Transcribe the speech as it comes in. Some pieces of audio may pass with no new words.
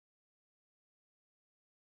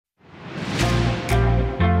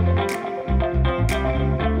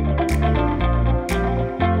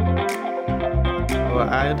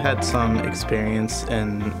I had had some experience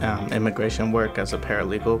in immigration work as a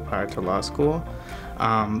paralegal prior to law school,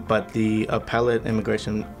 but the Appellate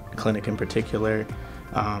Immigration Clinic in particular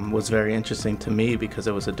was very interesting to me because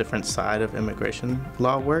it was a different side of immigration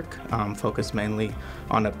law work, focused mainly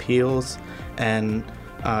on appeals, and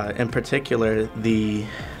in particular the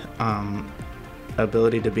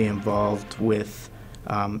ability to be involved with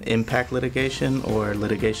impact litigation, or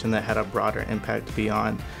litigation that had a broader impact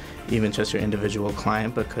beyond even just your individual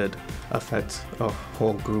client, but could affect a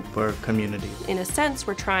whole group or community. In a sense,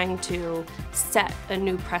 we're trying to set a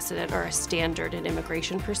new precedent or a standard in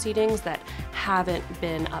immigration proceedings that haven't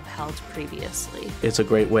been upheld previously. It's a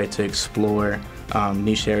great way to explore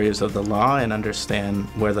niche areas of the law and understand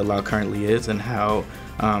where the law currently is and how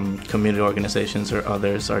community organizations or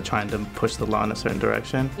others are trying to push the law in a certain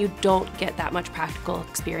direction. You don't get that much practical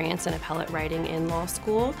experience in appellate writing in law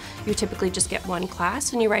school. You typically just get one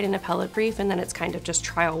class and you write an appellate brief, and then it's kind of just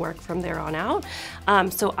trial work from there on out.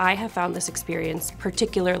 So I have found this experience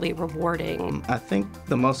particularly rewarding. I think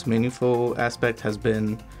the most meaningful aspect has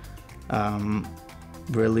been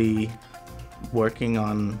really working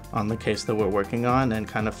on the case that we're working on, and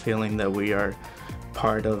kind of feeling that we are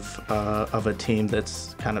part of a team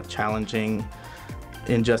that's kind of challenging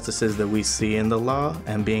injustices that we see in the law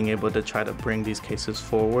and being able to try to bring these cases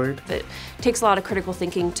forward. It takes a lot of critical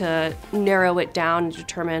thinking to narrow it down and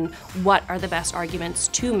determine what are the best arguments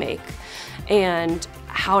to make and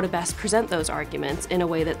how to best present those arguments in a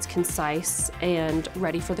way that's concise and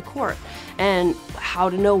ready for the court, and how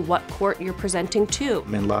to know what court you're presenting to.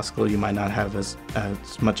 In law school, you might not have as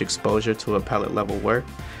much exposure to appellate level work,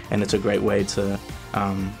 and it's a great way to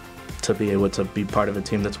be able to be part of a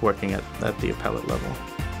team that's working at the appellate level.